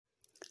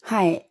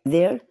Hi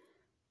there,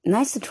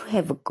 nice to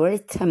have a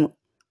great time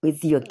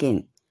with you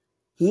again.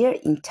 Here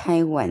in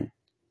Taiwan,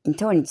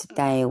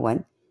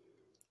 the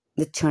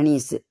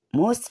Chinese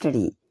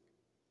mostly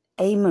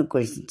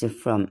immigrated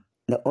from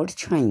the old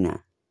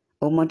China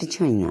or modern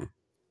China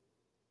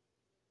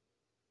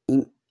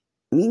in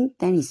Ming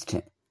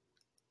Dynasty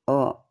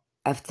or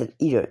after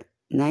year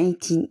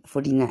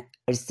 1949,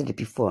 as said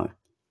before.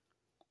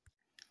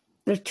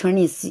 The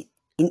Chinese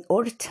in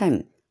old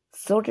time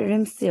thought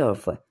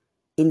themselves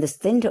in the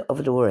center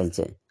of the world.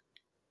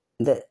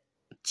 The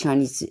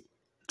Chinese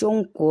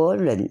中国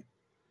人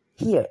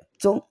here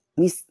中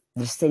means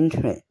the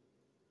center.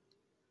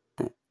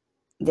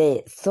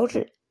 They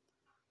thought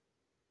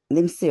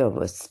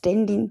themselves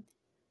standing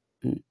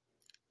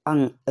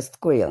on a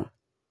square,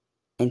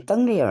 and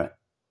down there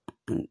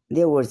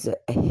was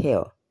a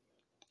hill.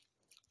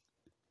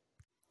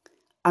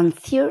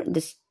 Until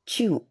the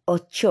Chu or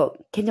Chou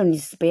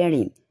Cantonese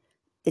spelling,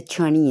 the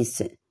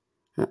Chinese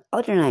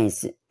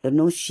organized the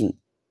notion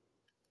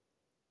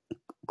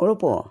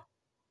global.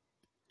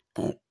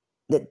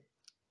 The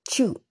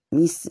Chu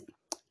means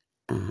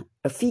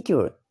a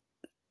figure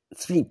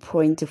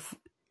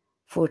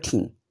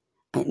 3.14,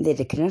 and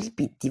that cannot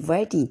be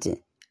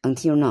divided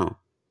until now,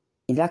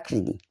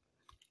 exactly.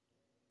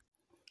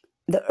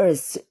 The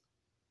earth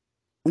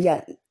we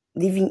are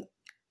living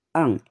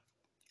on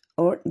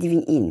or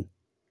living in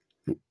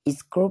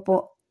is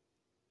global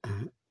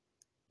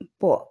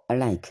ball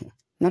alike,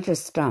 not a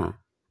star,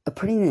 a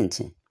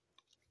planet.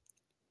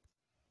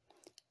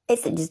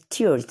 As it is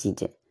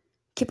tilted,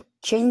 keep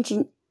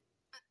changing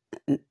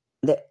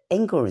the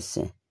angles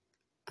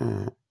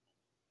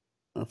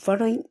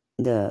following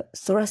the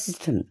solar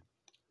system.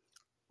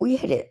 We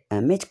had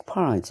a magic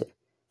part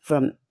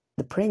from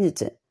the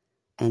planet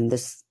and the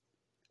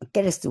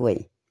galaxy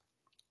way.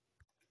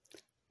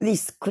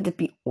 This could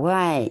be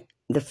why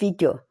the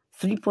figure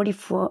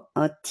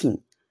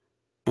 3.14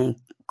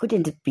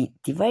 couldn't be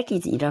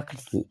divided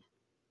exactly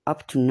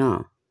up to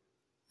now.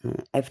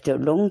 After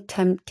long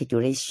time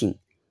calculation,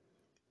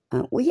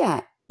 we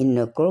are in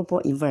a global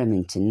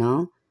environment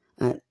now.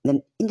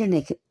 The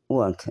internet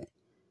work.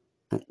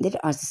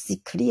 Let us see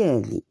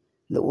clearly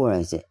the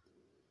words.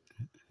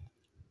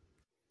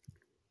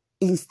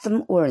 In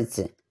some words,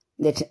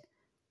 that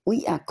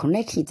we are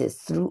connected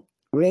through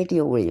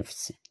radio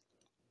waves.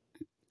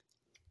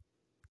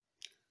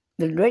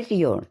 The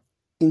radio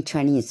in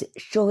Chinese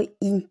收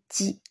音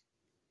机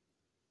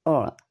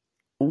or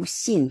无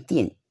线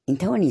电 in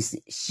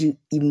Taiwanese 收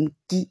音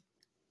机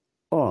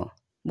or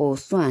无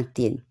线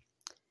电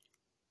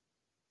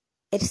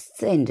It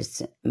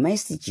sends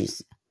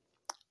messages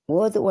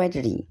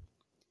worldwide,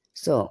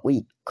 so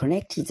we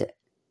connected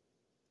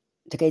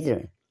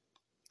together.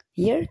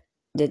 Here,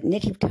 the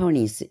native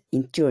Taiwanese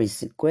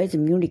enjoys great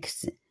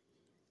music,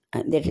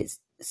 and that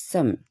is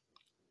some,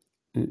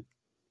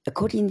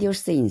 according to their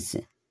sayings,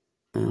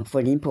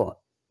 for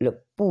example,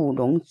 the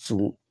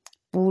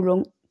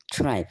Bulong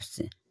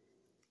tribes,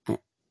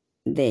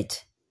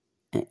 that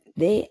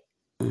they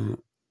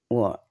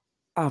were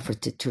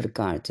offered to the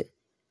god.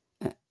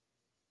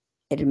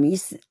 It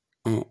means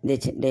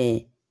that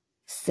they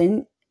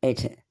sent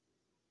it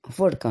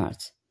for the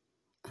gods.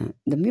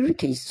 The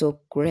music is so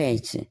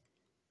great,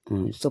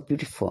 so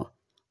beautiful,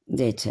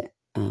 that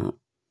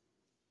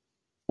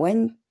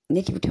when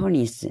native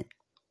Taiwanese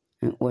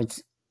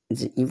was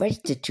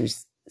invited to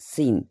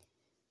sing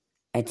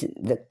at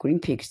the Green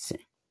Peaks,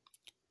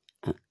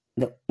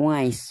 the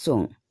wine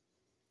song,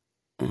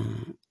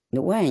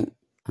 the wine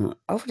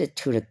offered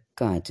to the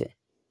god,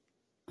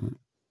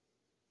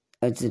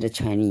 as the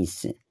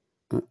Chinese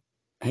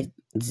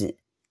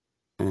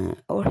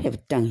all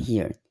have done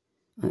here.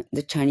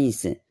 The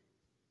Chinese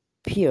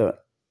pour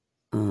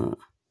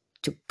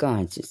to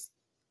gods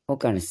or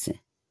goddess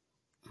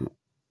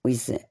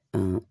with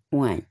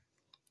wine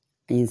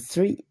in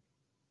 3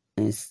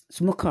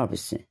 small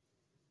cups.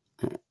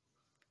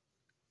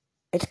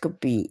 It could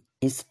be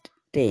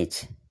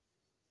instead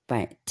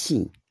by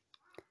tea.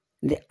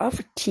 They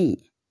offer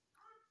tea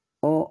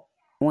or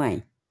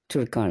wine to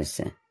the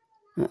goddess.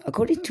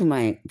 According to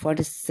my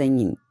father's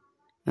saying,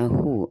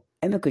 who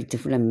emigrated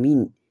from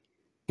Ming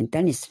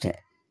Dynasty,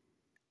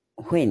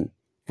 when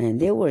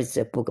there was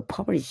a book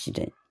published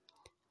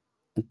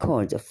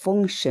called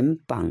Feng Shen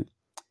Bang,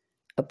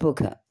 a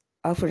book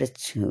offered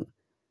to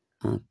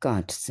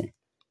gods,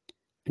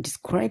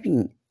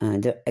 describing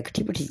the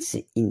activities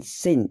in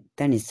Shen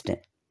Dynasty.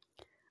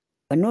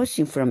 A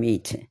notion from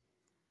it,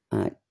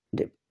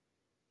 the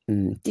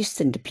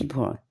distant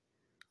people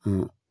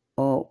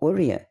or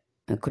warrior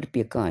could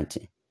be a god.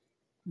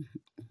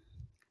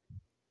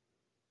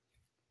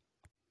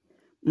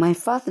 My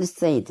father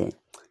said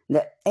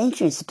the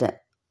ancients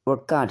were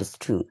gods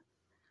too.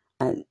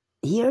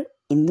 Here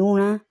in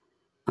Luna,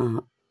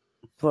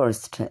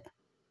 first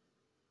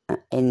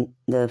and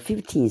the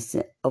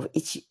 15th of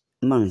each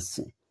month,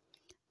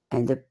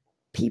 and the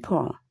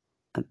people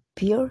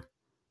appear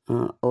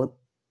to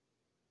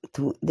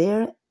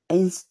their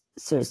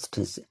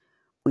ancestors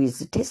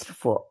with taste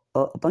for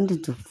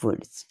abundant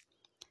foods,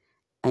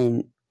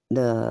 and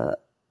the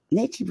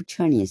native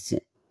Chinese,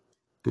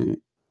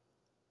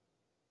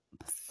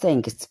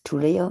 thanks to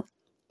their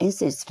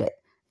ancestors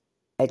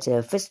at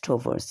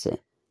festivals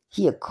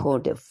here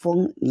called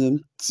Feng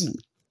Lian Ji.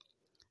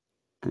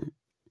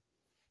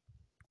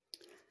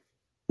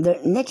 The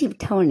native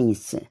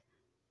Taiwanese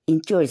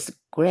enjoys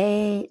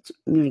great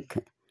music.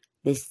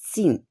 They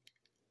sing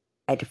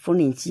at Feng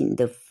Lian Ji,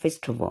 the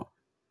festival.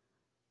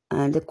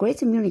 And the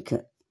great music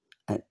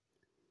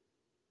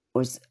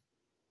was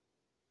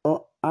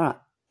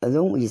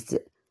along with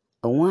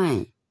a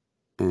wine.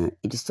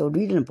 It is so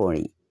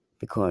reasonably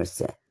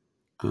because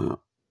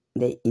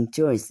they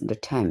enjoy the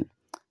time,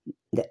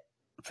 the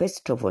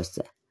festivals,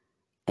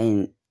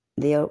 and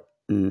their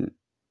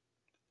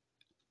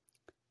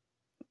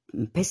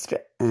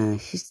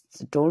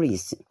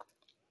stories.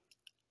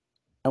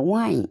 A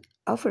wine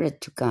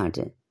offered to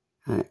God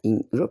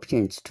in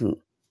Europeans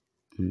too.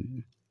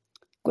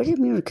 Great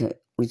miracle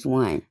with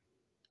wine.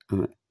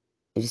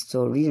 It is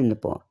so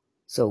reasonable.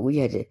 So we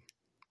had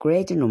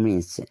great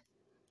romance.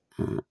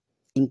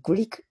 In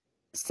Greek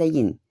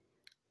saying,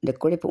 the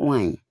grape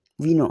wine,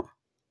 vino,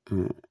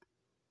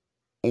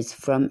 is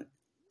from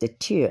the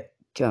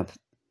teardrop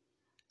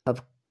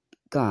of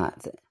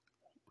God,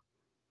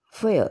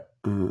 where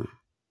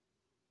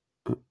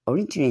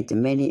originate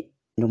many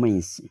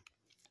romance.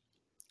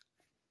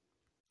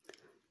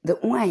 The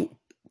wine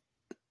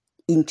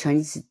in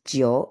Chinese,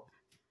 jiao,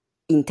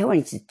 in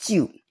Taiwanese,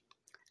 jiu,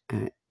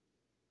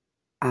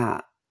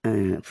 are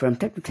from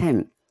time to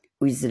time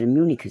with the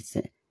Munichs.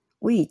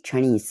 We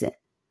Chinese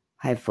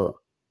have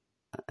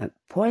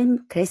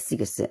poem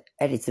classics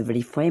at its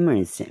very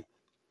famous.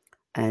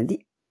 This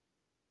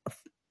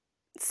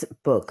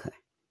book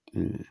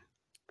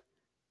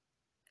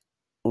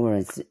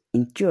was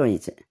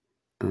enjoyed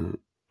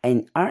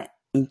and are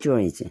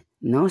enjoyed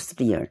now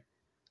still.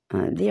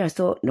 They are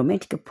so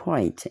romantic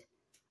poet,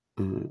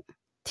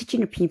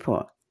 teaching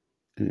people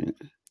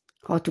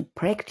how to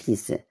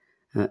practice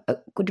a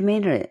good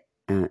manner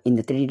in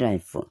the daily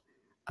life,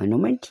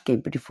 romantic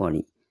and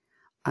beautifully.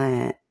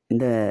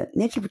 The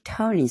native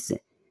Taiwanese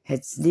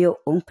has their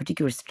own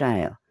particular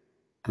style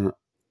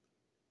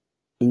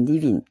in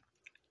living.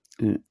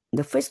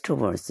 The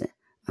festivals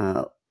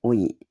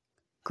we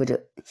could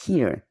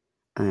hear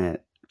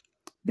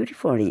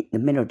beautifully the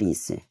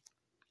melodies.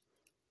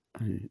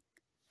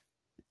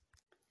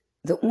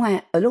 The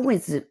one along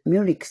with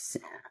music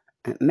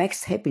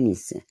makes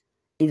happiness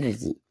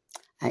easily.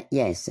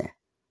 Yes,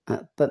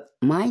 but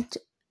might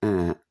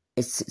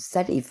its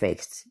side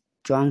effects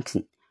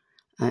drunken.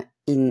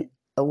 In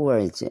a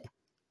word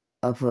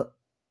of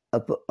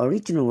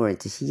original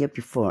word here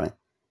before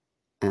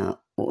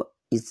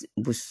is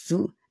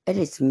busu.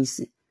 It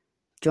means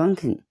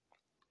drunken.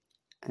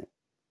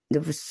 The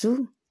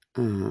busu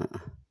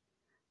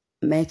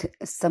make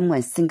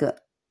someone think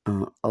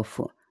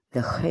of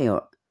the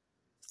hair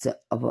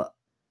of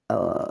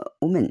a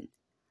woman.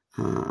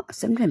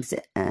 Sometimes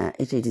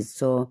it is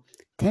so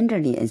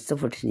tenderly and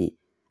softly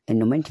and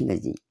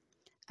romantically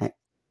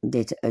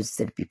that I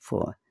said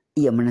before,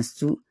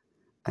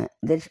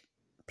 that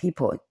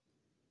people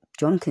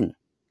drunken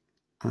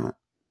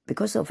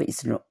because of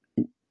its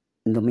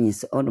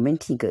romance or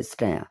romantic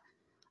style.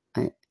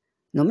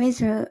 No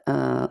matter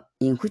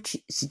in which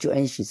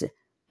situations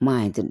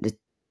mind the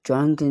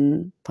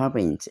drunken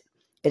problems,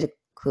 it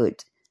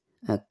could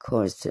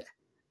cause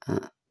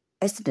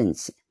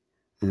accidents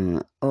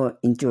or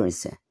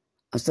injuries.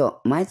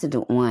 So mind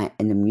the wine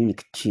and the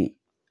music too.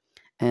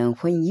 And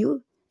when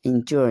you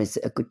enjoy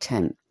a good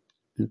time,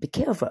 be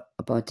careful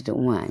about the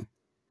wine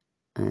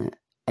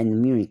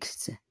and music,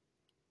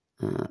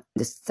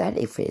 the side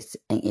effects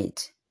in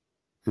it.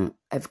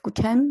 Have a good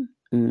time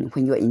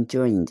when you are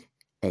enjoying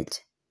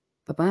it.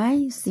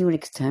 Bye-bye. See you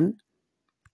next time.